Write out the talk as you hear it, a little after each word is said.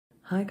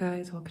Hi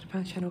guys, welcome to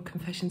my channel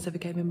Confessions of a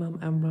Gaming Mum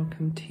and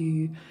welcome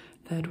to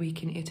third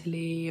week in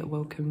Italy.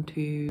 Welcome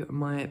to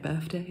my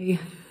birthday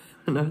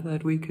and our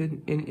third week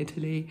in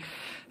Italy.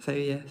 So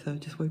yeah, so I've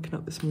just woken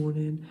up this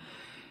morning.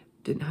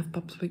 Didn't have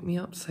Bubs wake me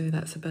up, so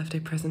that's a birthday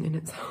present in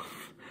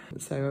itself.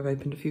 So I've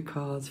opened a few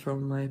cards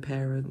from my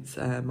parents,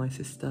 my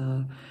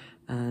sister,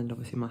 and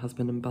obviously my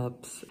husband and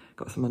Bubs.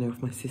 Got some money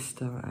off my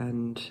sister,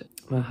 and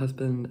my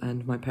husband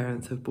and my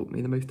parents have bought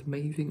me the most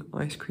amazing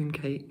ice cream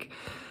cake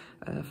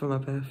for my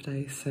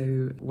birthday.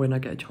 So when I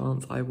get a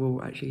chance, I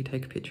will actually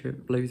take a picture,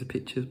 loads of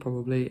pictures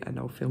probably, and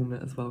I'll film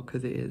it as well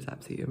because it is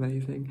absolutely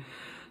amazing.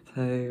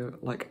 So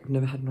like, I've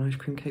never had an ice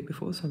cream cake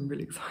before, so I'm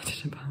really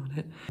excited about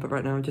it. But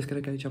right now I'm just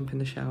gonna go jump in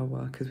the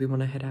shower because we want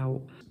to head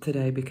out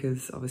today,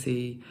 because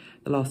obviously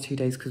the last 2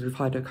 days, because we've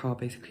hired a car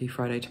basically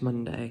Friday to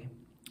Monday.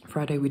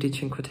 Friday we did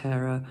Cinque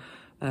Terre,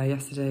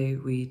 yesterday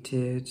we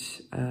did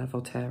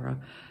Volterra.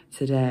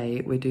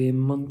 Today we're doing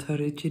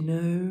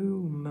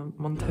Monteriggiano or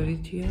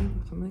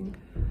something.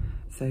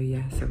 So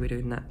yeah, so we're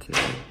doing that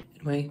today.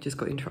 Anyway, just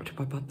got interrupted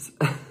by Bubs.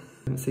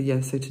 So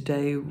yeah, so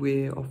today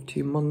we're off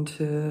to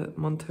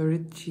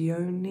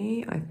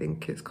Monteriggioni, I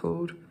think it's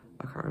called.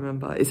 I can't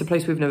remember. It's a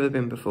place we've never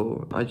been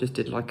before. I just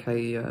did like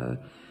a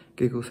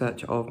Google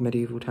search of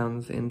medieval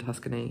towns in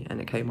Tuscany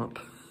and it came up.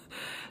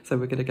 So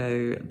we're gonna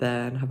go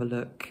there and have a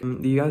look.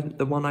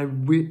 The one I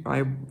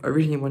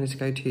originally wanted to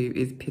go to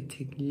is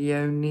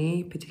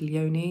Pitiglione,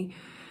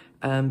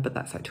 but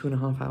that's like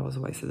 2.5 hours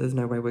away. So there's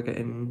no way we're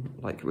sitting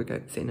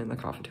in the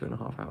car for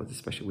 2.5 hours,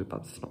 especially with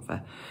Bubs. It's not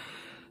fair.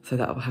 So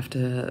that'll have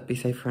to be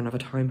saved for another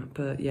time.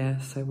 But yeah,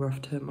 so we're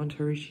off to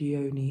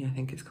Monteriggioni, I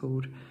think it's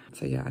called.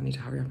 So yeah, I need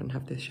to hurry up and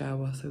have this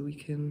shower so we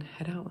can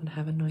head out and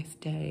have a nice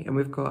day. And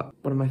we've got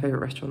one of my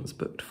favourite restaurants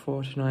booked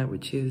for tonight,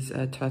 which is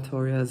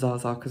Trattoria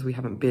Zaza, because we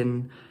haven't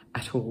been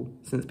at all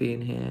since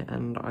being here,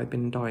 and I've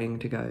been dying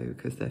to go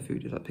because their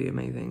food is absolutely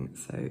amazing.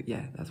 So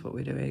yeah, that's what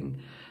we're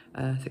doing,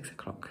 6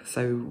 o'clock.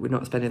 So we're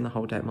not spending the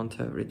whole day at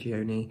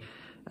Monteriggioni.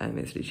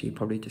 It's literally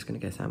probably just going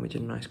to get a sandwich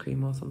and an ice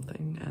cream or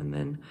something, and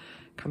then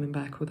coming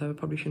back, although I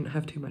probably shouldn't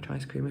have too much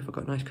ice cream if I've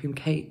got an ice cream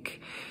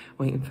cake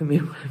waiting for me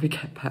when we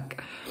get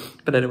back.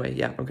 But anyway,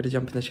 yeah, I'm going to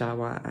jump in the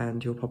shower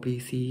and you'll probably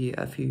see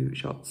a few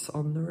shots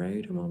on the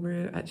road and while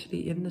we're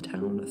actually in the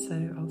town,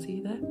 so I'll see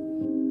you there.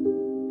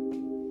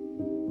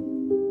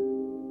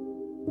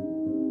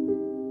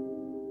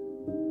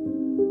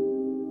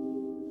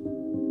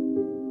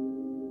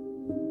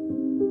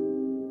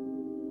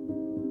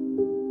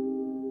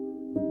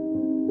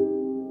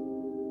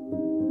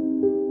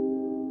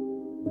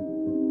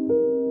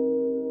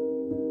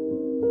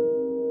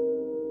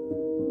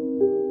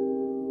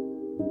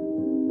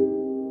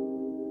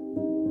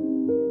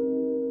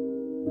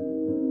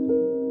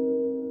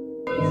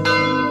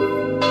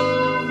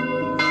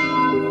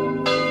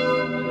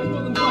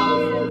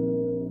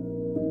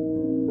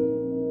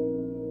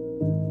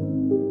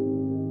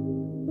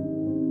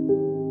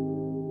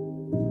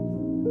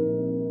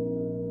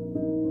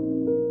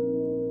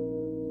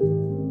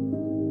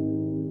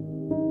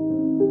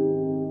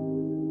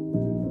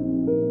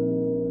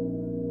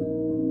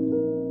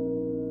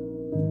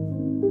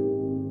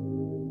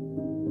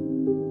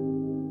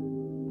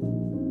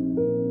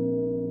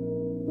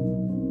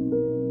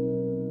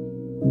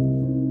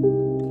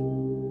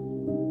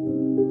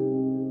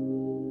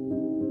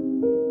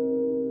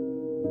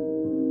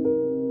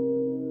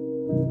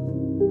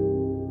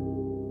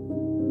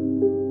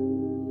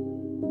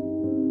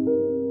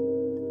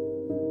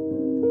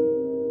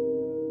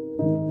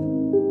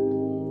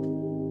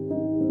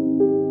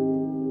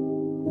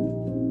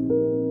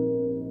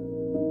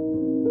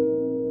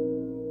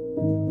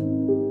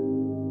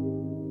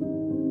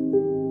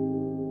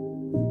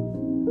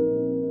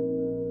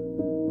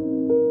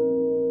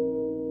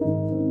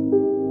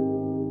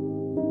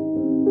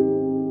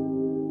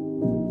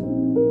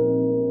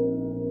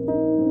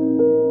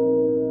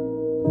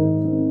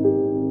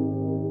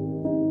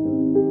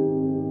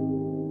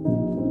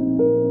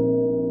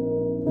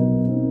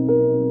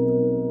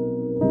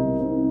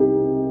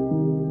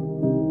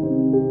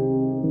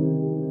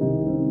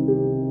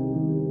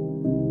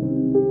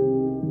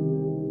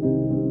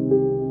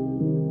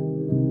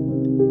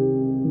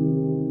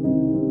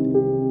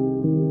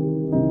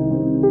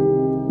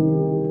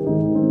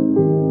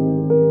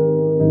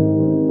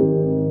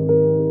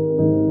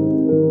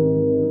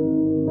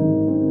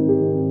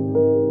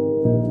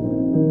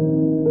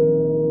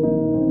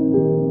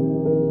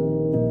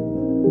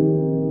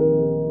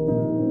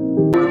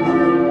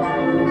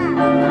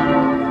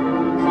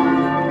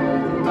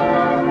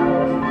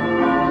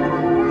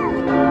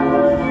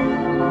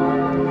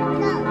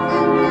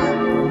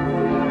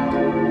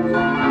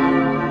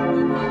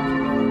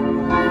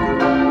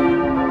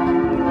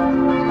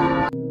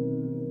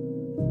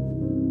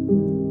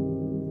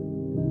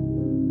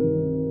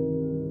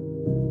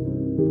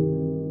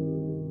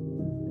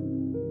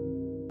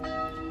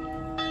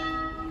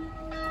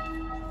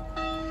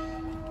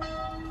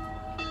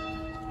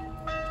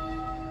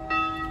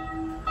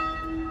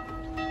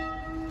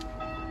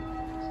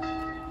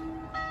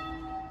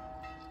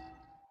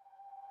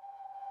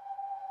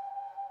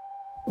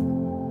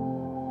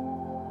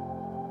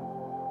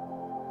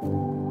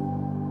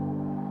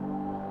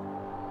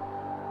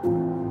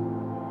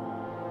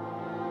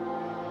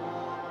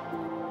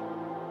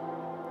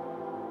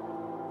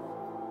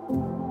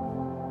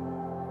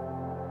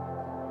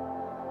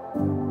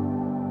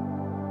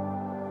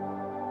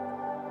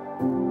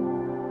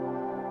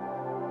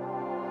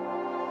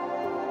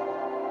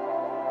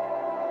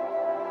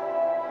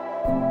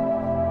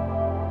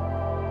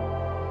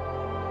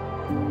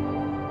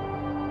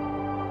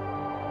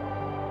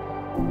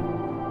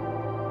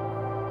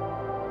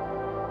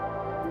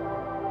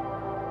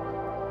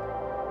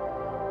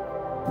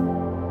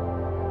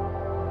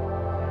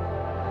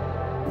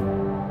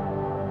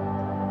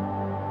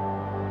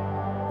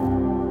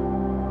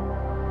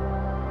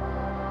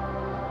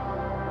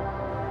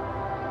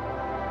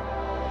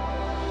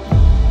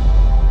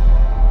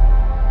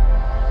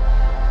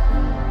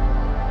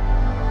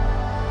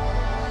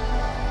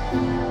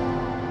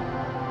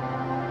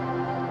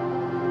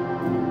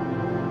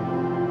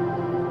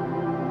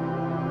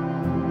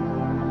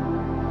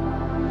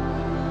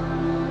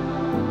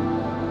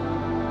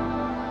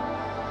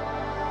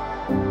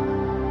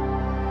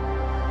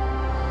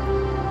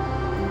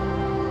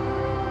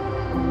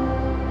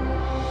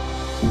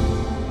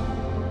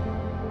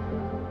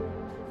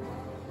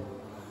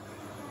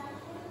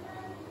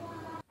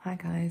 Hi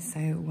guys,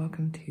 so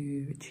welcome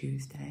to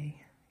Tuesday.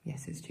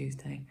 Yes, it's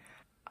Tuesday.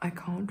 I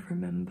can't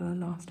remember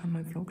last time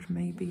I vlogged,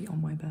 maybe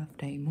on my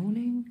birthday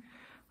morning,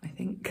 I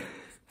think.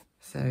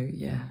 So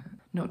yeah,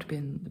 not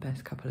been the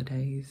best couple of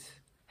days,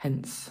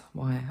 hence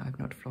why I've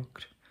not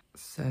vlogged.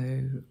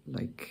 So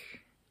like,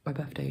 my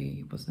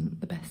birthday wasn't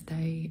the best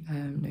day,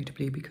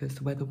 notably because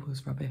the weather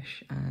was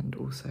rubbish and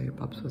also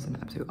Bubs was an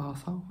absolute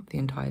arsehole the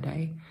entire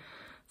day.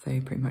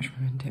 So pretty much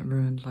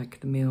ruined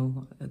like the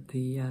meal at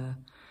the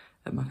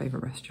at my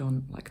favourite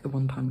restaurant. Like the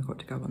one time we got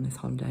to go on this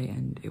holiday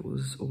and it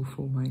was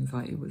awful. My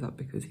anxiety was up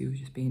because he was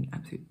just being an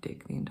absolute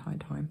dick the entire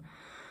time.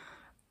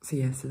 So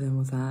yeah, so then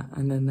was that.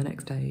 And then the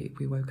next day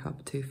we woke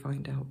up to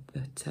find out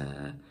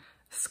that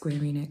Square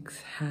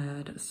Enix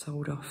had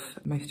sold off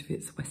most of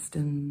its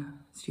Western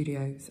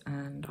studios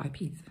and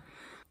IPs,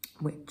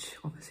 which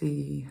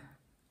obviously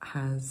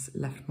has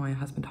left my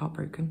husband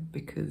heartbroken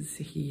because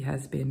he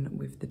has been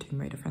with the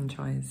Tomb Raider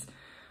franchise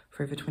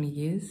for over 20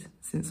 years,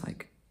 since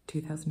like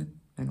 2000,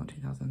 no not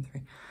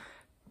 2003,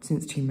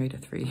 since Tomb Raider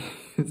 3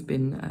 has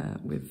been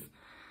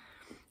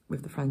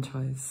with the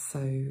franchise.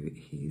 So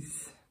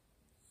he's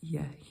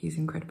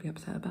incredibly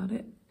upset about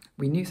it.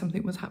 We knew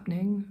something was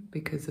happening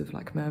because of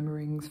like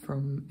murmurings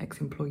from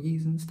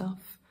ex-employees and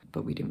stuff,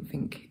 but we didn't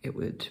think it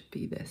would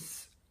be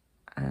this.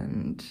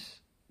 And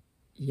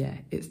yeah,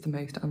 it's the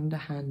most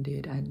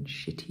underhanded and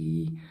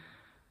shitty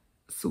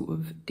sort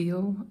of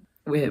deal.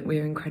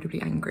 We're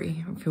incredibly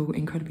angry. I feel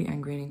incredibly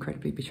angry and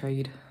incredibly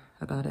betrayed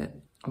about it.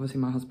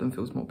 Obviously my husband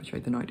feels more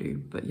betrayed than I do,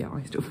 but yeah,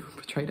 I still feel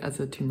betrayed as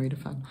a Tomb Raider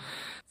fan.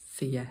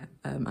 So yeah,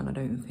 and I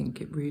don't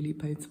think it really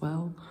bodes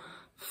well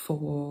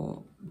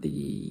for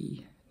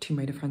the Tomb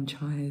Raider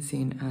franchise,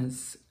 seeing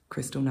as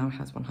Crystal now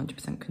has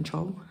 100%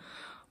 control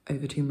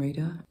over Tomb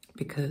Raider,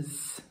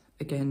 because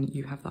again,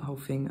 you have that whole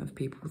thing of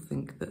people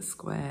think that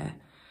Square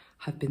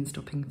have been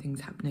stopping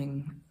things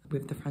happening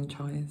with the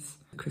franchise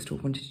Crystal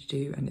wanted to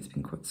do, and it's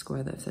been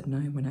Square that have said no,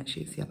 when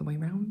actually it's the other way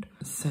around.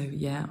 So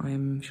yeah,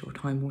 I'm sure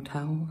time will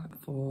tell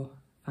for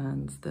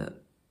fans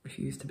that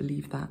refuse to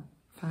believe that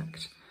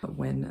fact, but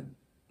when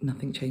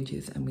nothing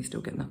changes and we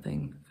still get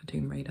nothing for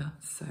Tomb Raider.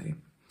 So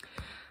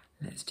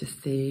let's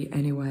just see.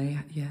 Anyway,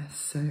 yeah,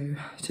 so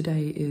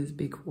today is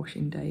big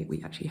washing day.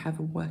 We actually have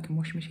a working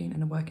washing machine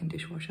and a working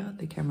dishwasher.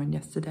 They came around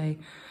yesterday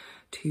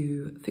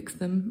to fix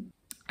them,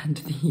 and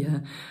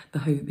the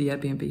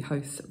Airbnb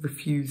hosts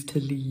refused to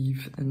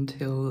leave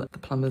until the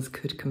plumbers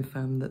could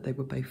confirm that they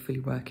were both fully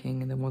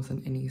working and there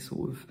wasn't any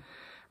sort of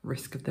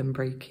risk of them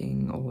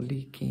breaking or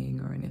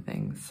leaking or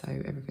anything. So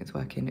everything's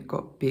working. It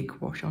got big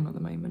wash on at the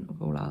moment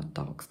of all our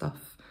dark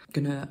stuff.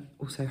 Gonna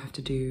also have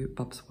to do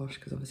Bub's wash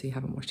because obviously I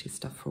haven't washed his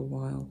stuff for a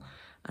while,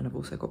 and I've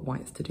also got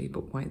whites to do,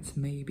 but whites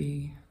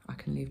maybe I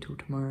can leave till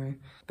tomorrow.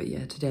 But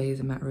yeah, today is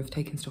a matter of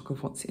taking stock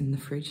of what's in the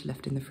fridge,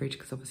 left in the fridge,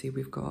 because obviously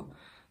we've got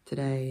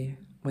today,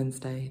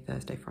 Wednesday,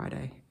 Thursday,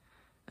 Friday,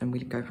 and we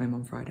go home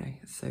on Friday.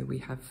 So we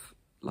have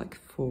like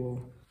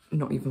 4,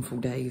 not even full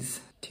days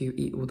to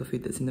eat all the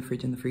food that's in the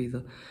fridge and the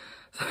freezer.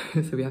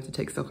 So we have to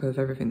take stock of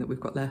everything that we've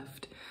got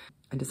left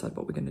and decide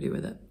what we're going to do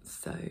with it.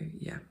 So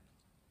yeah.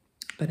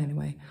 But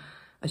anyway,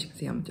 as you can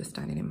see, I'm just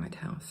standing in my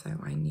towel, so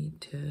I need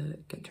to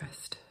get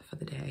dressed for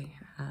the day.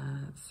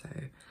 So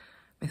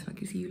most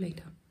likely see you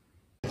later.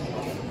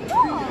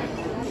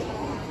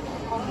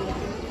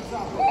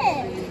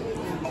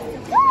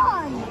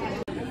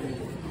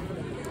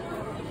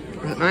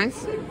 Is that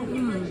nice?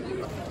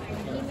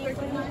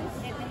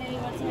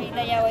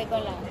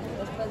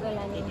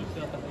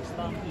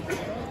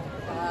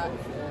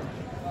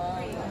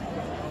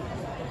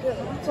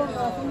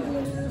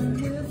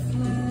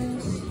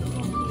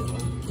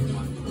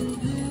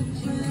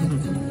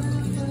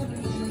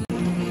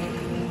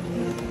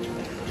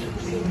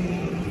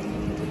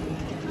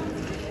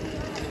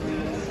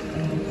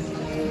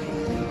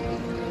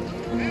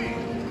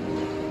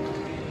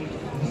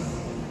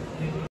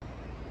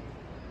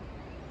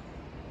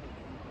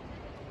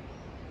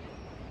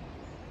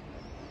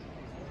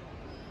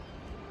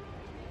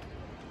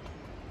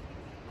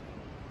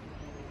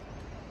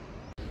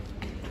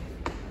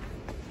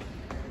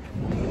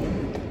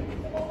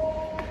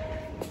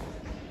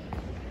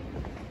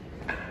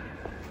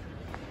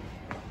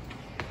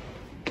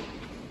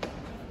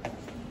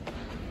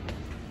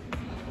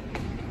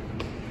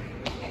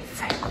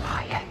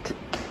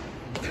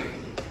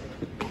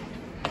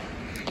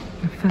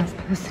 First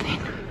person in.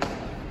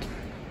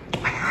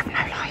 I have no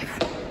life.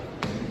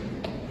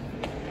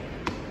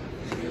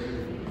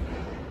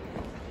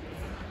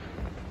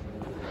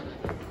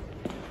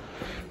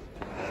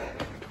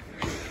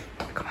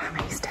 Look at how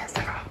many stairs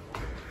there are.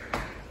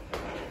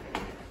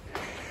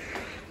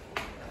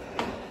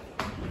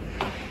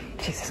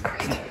 Jesus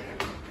Christ.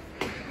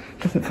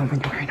 Doesn't feel when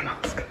you're wearing a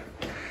mask.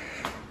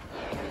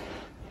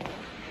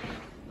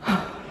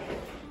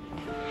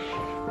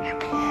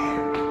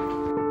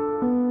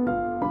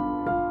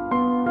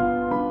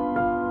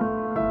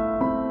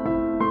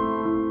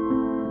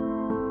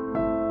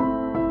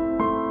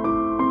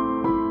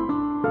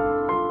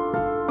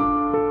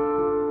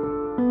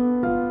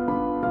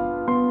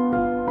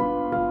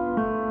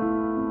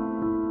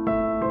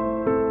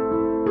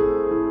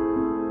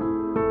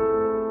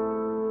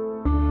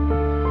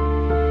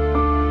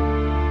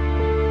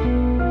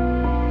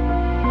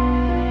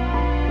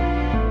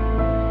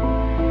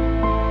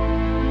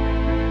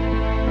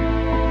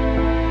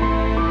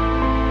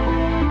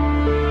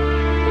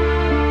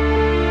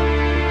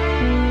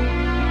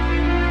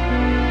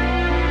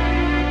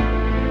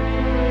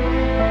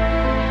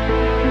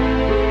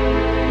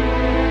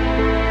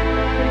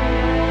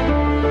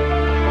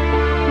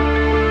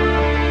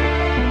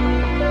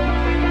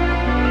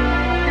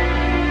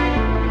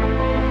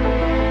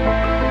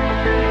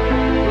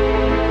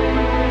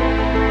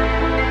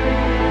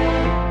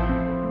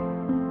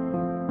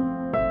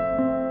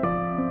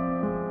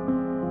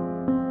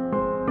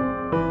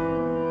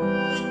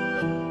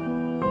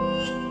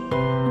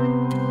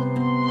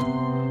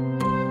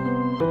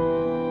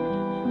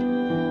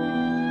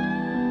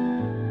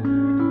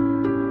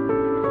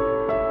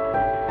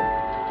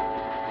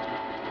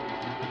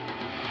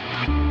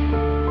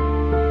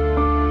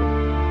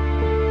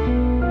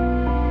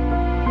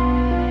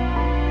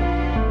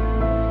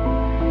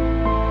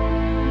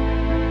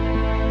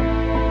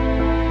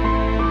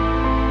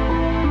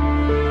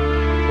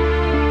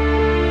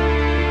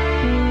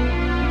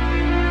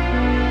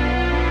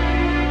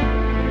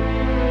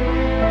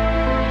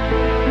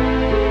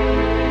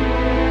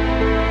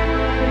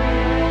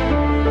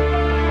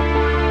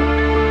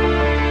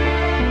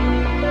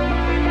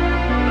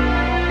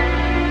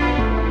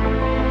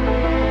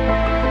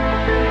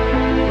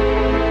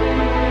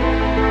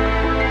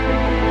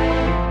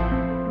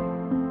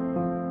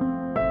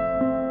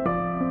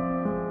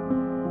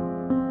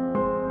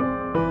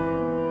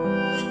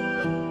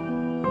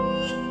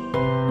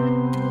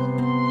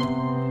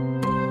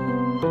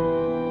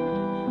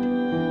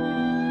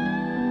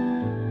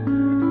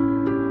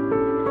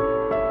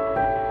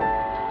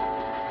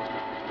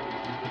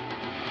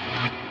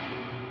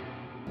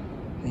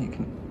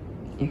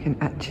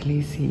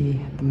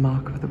 the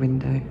mark of the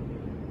window.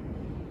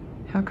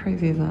 How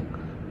crazy is that?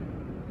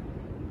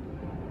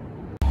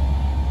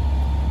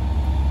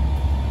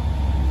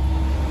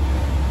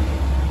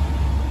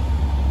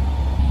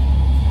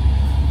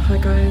 Hi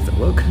guys,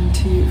 welcome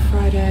to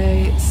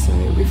Friday. So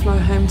we fly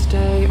home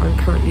today. I'm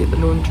currently at the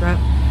laundrette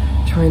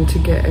trying to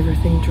get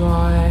everything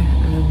dry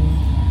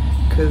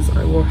because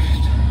I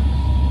washed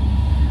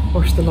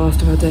the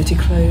last of our dirty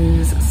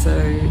clothes,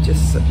 so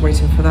just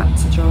waiting for that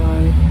to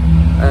dry.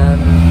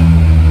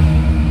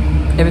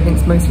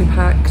 Everything's mostly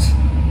packed.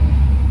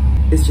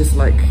 It's just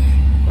like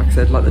I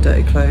said, like the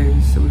dirty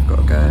clothes, so we've got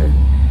to go.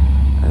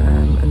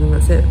 And then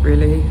that's it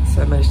really.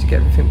 So I managed to get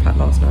everything packed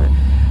last night.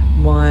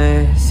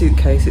 My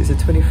suitcase, it's a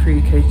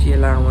 23 kg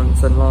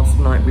allowance, and last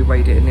night we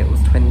weighed it and it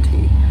was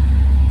 20.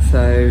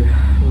 So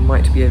we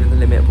might be over the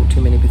limit. I bought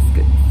too many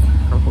biscuits,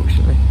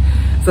 unfortunately.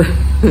 So,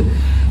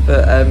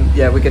 but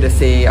yeah, we're gonna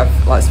see.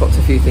 I've like swapped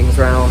a few things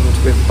around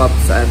with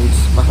Bubs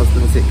and my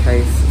husband's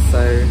suitcase.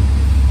 So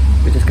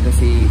we're just gonna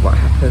see what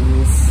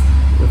happens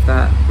with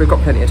that. We've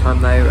got plenty of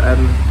time though.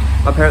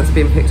 My parents are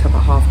being picked up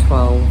at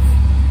 12:30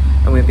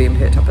 and we're being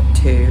picked up at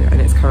 2, and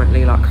it's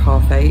currently like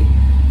 8:30.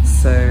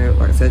 So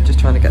like I said, just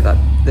trying to get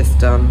this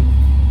done.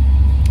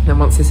 And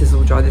once this is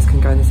all dry, this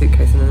can go in the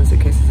suitcase, and then the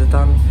suitcases are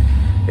done.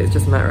 It's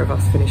just a matter of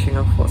us finishing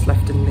off what's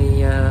left in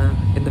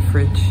the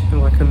fridge,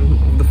 and like all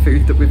the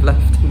food that we've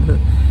left in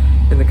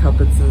the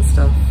cupboards and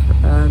stuff.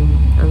 And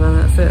then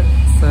that's it.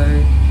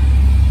 So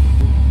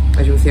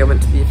as you'll see, I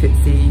went to the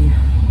Uffizi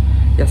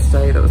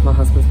yesterday. That was my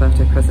husband's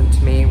birthday present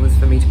to me, was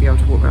for me to be able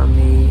to walk around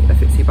the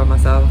Uffizi by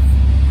myself.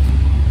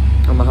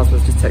 And my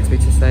husband's just texted me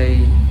to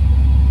say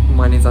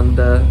mine is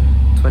under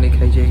 20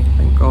 kg,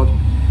 thank God.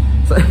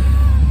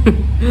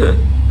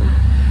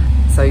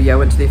 So yeah, I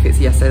went to the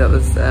Uffizi yesterday. That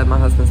was my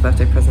husband's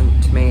birthday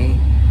present to me,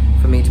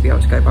 for me to be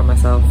able to go by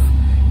myself.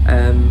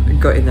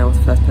 Got in there, was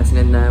the first person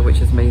in there,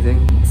 which is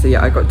amazing. So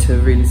yeah, I got to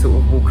really sort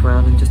of walk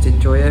around and just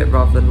enjoy it,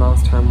 rather than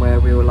last time where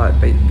we were like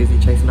busy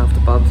chasing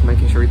after Bubs,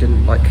 making sure he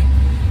didn't like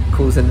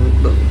cause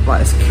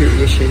like a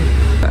security issue.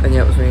 And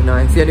yeah, it was really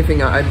nice. The only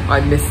thing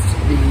I missed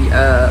the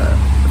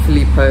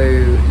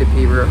Filippo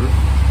Lippi room,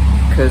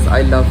 because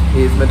I love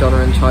his Madonna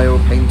and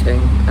Child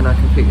painting, and I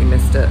completely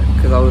missed it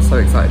because I was so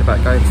excited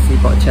about going to see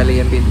Botticelli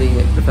and being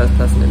the first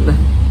person in there.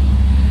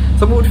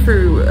 So I walked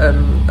through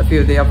a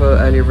few of the other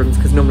earlier rooms,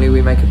 because normally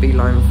we make a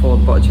beeline for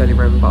the Botticelli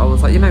room, but I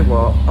was like, you know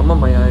what, I'm on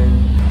my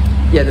own.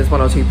 Yeah, there's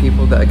 1 or 2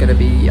 people that are going to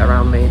be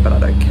around me, but I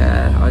don't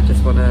care. I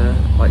just want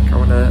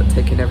to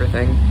take in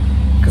everything,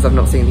 because I've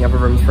not seen the other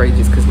rooms for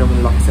ages, because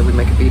normally, like I said, we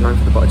make a beeline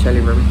for the Botticelli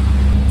room.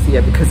 So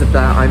yeah, because of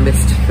that, I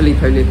missed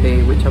Filippo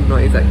Lippi, which I'm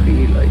not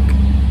exactly like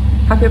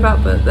happy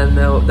about, but then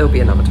there'll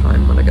be another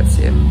time when I get to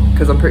see him,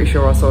 because I'm pretty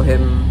sure I saw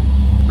him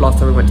last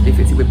time we went to the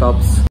Uffizi with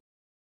Bubs,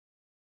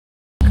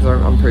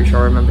 because I'm pretty sure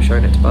I remember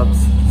showing it to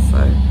Bubs.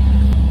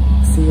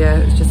 So yeah,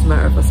 it's just a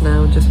matter of us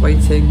now just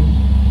waiting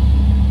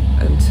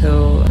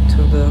until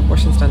the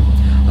washing's done.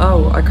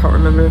 Oh, I can't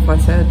remember if I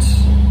said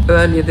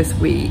earlier this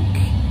week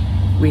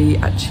we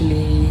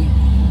actually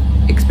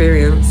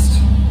experienced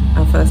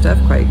our first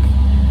earthquake.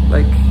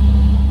 Like,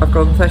 I've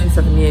gone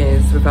 37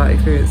 years without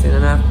experiencing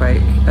an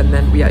earthquake, and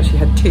then we actually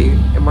had 2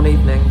 in one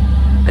evening,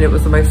 and it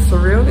was the most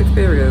surreal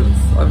experience.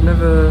 I've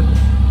never,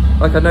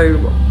 like, I know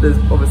there's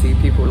obviously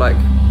people, like,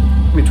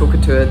 we're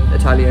talking to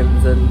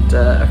Italians and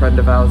a friend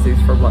of ours who's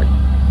from like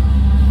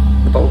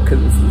the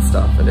Balkans and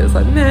stuff, and it's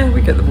like, nah,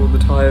 we get them all the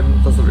time,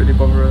 it doesn't really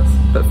bother us.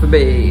 But for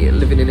me,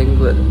 living in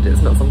England,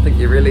 it's not something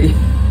you really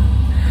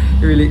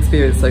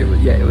experience. So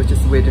yeah, it was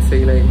just the weirdest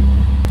feeling.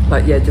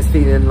 Like, yeah, just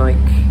feeling like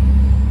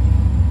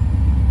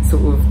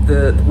sort of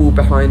the wall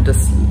behind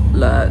us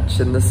lurch,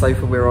 and the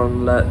sofa we're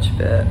on lurch a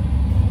bit,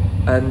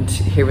 and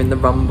hearing the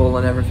rumble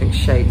and everything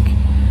shake.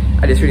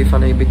 And it's really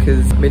funny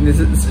because, I mean,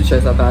 this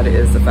shows how bad it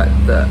is, the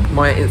fact that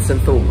my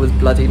instant thought was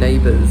bloody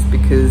neighbours,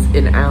 because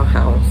in our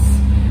house,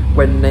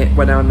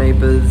 when our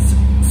neighbours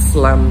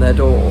slam their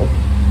door,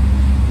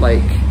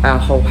 like, our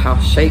whole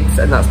house shakes,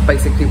 and that's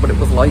basically what it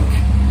was like.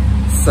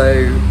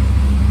 So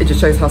it just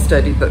shows how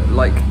sturdy that,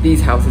 like,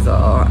 these houses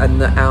are, and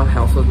that our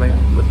house would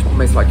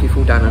most likely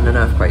fall down in an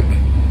earthquake.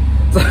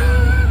 So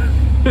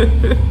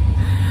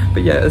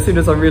but yeah, as soon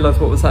as I realised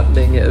what was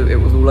happening, it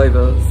was all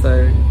over.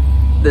 So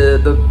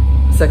the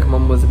second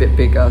one was a bit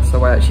bigger,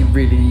 so I actually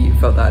really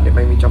felt that, and it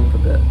made me jump a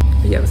bit.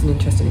 But yeah, it was an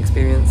interesting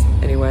experience.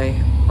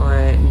 Anyway,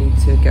 I need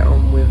to get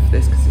on with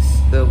this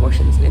because the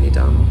washing's nearly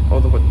done,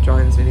 or the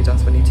drying's nearly done,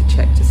 so I need to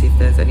check to see if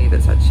there's any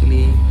that's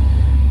actually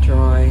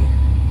dry.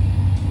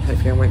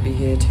 Hopefully I won't be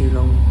here too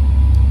long.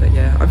 But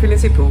yeah, I'm feeling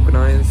super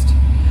organised,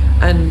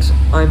 and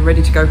I'm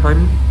ready to go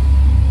home.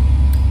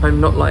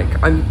 I'm not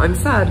like, I'm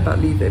sad about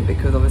leaving,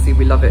 because obviously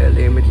we love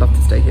Italy and we'd love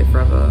to stay here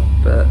forever,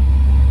 but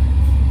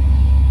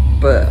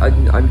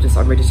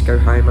I'm ready to go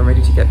home. I'm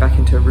ready to get back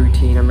into a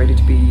routine. I'm ready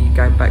to be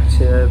going back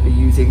to be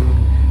using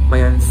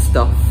my own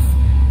stuff,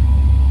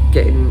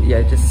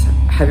 just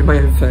having my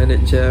own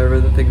furniture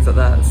and things like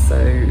that. So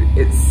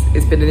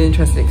it's been an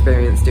interesting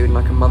experience doing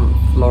like a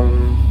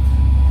month-long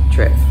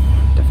trip,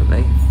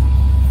 definitely.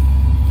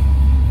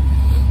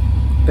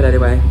 But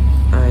anyway,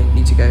 I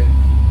need to go.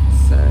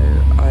 So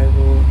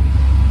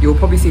you'll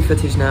probably see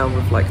footage now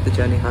of like the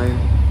journey home,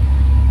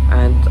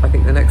 and I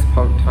think the next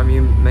time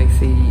you may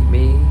see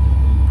me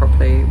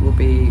properly will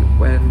be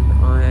when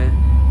I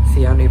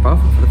see our new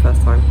bathroom for the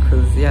first time,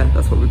 because yeah,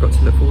 that's what we've got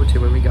to look forward to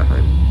when we get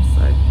home.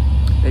 So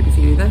maybe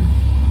see you then.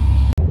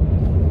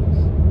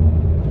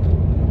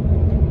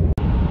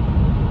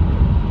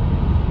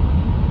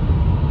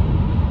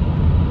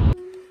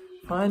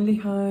 Finally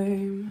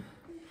home.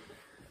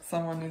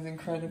 Someone is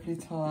incredibly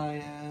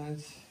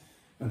tired.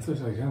 And so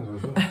as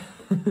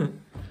well.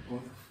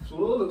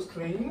 Floor looks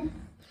clean.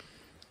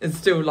 It's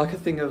still like a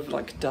thing of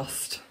like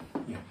dust.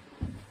 Yeah.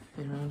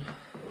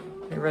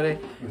 You ready?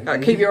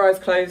 Right, keep your eyes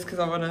closed because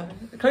I want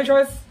to... Close your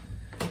eyes.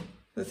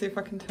 Let's see if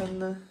I can turn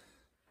the...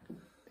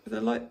 Is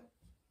there light?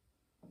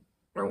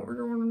 Oh, where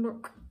do you want to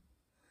look?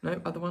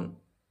 No, other one.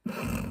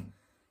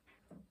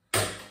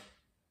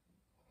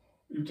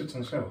 You've just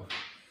done the shower.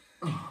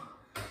 Oh.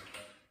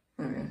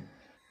 There we go.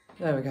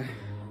 There we go.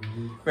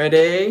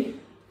 Ready?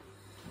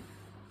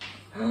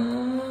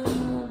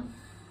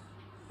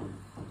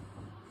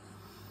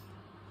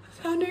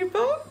 It's our new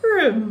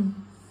bathroom.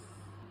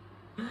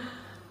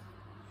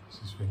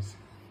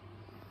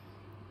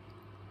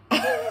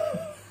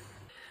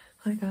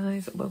 Hi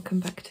guys, welcome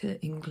back to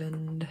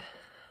England.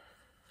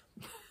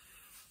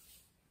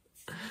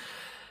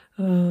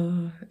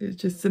 It's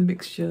just a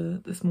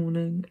mixture this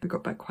morning. We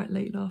got back quite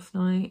late last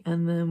night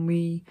and then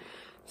we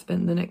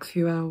spent the next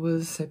few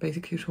hours, so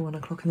basically till 1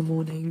 o'clock in the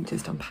morning,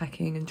 just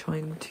unpacking and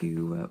trying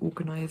to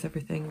organise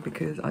everything,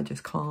 because I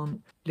just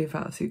can't live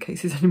out of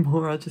suitcases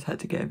anymore. I just had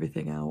to get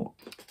everything out.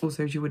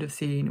 Also, as you would have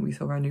seen, we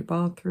saw our new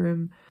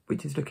bathroom,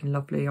 which is looking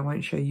lovely. I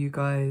won't show you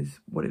guys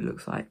what it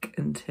looks like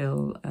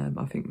until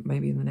I think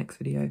maybe in the next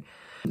video.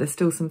 There's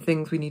still some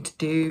things we need to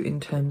do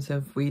in terms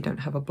of we don't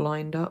have a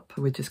blind up.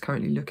 We're just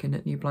currently looking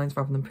at new blinds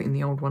rather than putting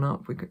the old one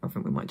up. I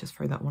think we might just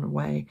throw that one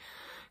away,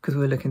 because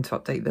we're looking to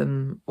update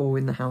them all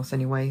in the house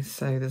anyway,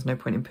 so there's no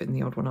point in putting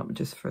the old one up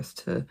just for us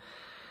to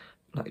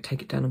like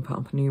take it down and put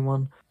up a new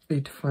one.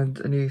 Need to find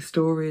a new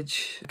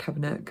storage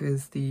cabinet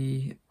because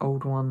the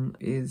old one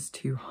is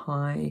too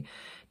high.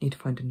 Need to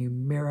find a new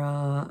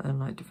mirror and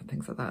like different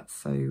things like that.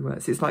 So,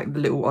 so it's like the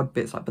little odd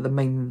bits, like, but the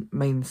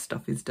main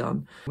stuff is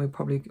done. We're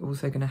probably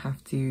also going to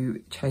have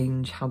to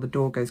change how the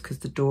door goes, because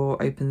the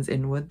door opens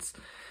inwards.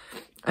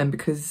 And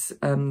because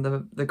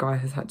the guy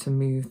has had to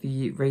move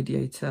the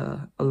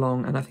radiator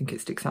along, and I think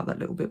it sticks out that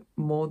little bit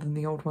more than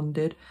the old one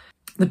did,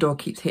 the door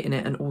keeps hitting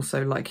it. And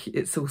also, like,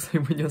 it's also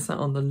when you're sat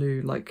on the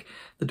loo, like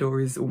the door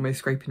is almost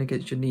scraping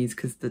against your knees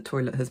because the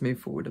toilet has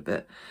moved forward a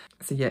bit.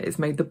 So yeah, it's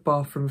made the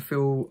bathroom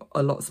feel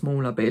a lot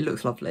smaller, but it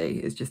looks lovely.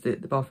 It's just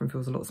that the bathroom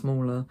feels a lot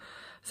smaller.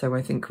 So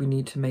I think we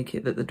need to make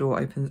it that the door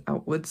opens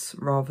outwards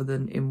rather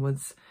than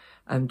inwards.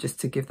 Just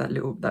to give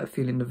that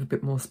feeling of a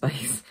bit more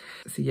space.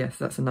 So yes,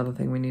 that's another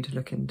thing we need to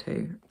look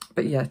into.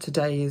 But yeah,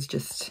 today is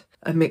just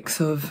a mix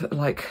of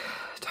like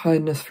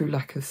tiredness through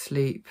lack of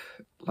sleep,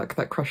 like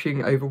that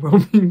crushing,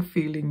 overwhelming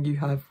feeling you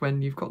have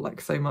when you've got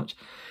like so much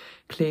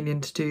cleaning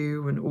to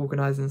do and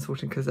organising and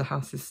sorting, because the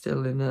house is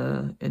still in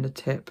a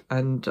tip,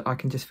 and I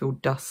can just feel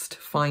dust,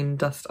 fine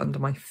dust under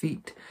my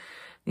feet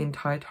the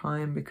entire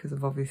time because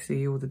of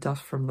obviously all the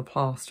dust from the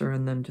plaster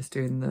and then just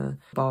doing the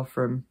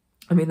bathroom.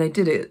 I mean, they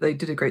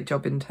did a great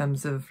job in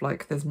terms of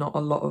like there's not a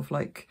lot of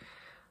like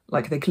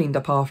they cleaned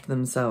up after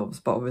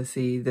themselves, but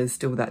obviously there's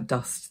still that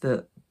dust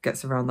that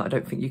gets around that I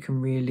don't think you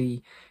can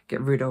really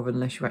get rid of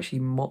unless you actually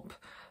mop.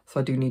 So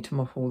I do need to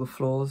mop all the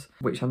floors,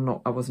 which I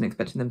wasn't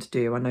expecting them to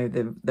do. I know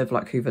they've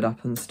like hoovered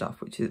up and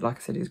stuff, which is, like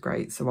I said, is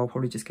great. So I'll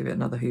probably just give it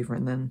another hoover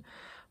and then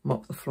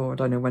mop the floor. I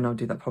don't know when I'll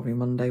do that, probably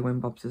Monday when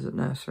Bubs is at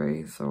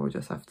nursery. So I'll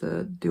just have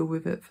to deal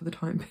with it for the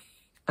time being.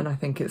 And I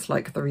think it's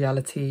like the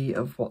reality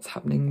of what's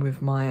happening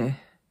with my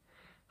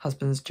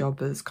husband's job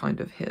has kind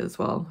of hit as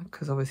well,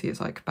 because obviously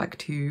it's like back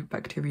to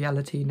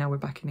reality. Now we're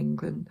back in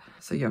England.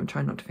 So yeah, I'm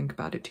trying not to think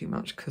about it too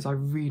much, because I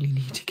really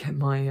need to get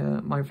my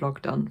my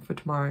vlog done for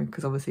tomorrow,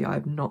 because obviously I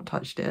have not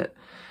touched it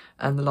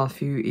and the last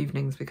few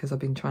evenings because I've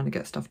been trying to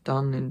get stuff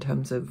done in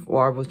terms of,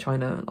 or I was trying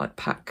to like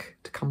pack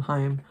to come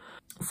home.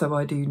 So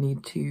I do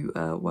need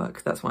to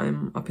work. That's why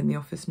I'm up in the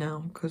office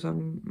now, because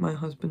my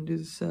husband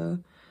is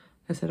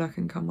I said I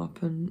can come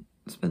up and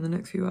spend the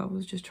next few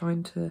hours just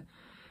trying to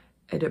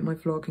edit my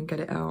vlog and get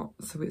it out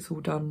so it's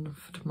all done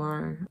for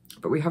tomorrow.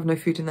 But we have no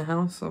food in the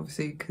house,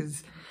 obviously,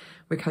 because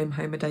we came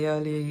home a day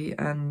early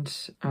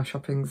and our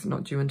shopping's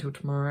not due until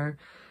tomorrow.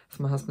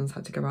 So my husband's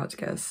had to go out to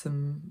get us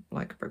some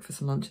like breakfast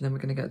and lunch, and then we're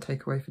going to get a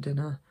takeaway for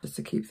dinner just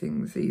to keep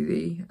things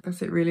easy.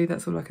 That's it really.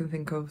 That's all I can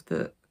think of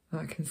that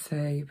I can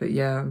say. But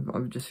yeah,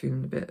 I'm just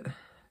feeling a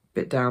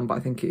bit down, but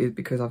I think it is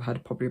because I've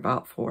had probably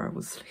about 4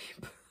 hours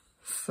sleep.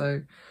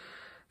 So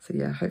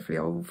yeah, hopefully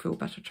I will feel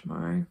better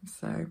tomorrow.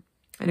 So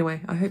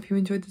anyway, I hope you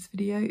enjoyed this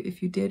video.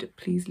 If you did,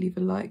 please leave a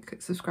like,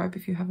 subscribe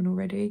if you haven't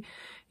already.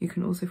 You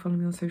can also follow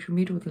me on social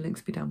media, all the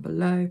links will be down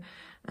below.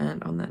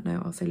 And on that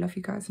note, I'll say love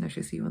you guys, and I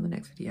shall see you on the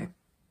next video.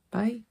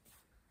 Bye.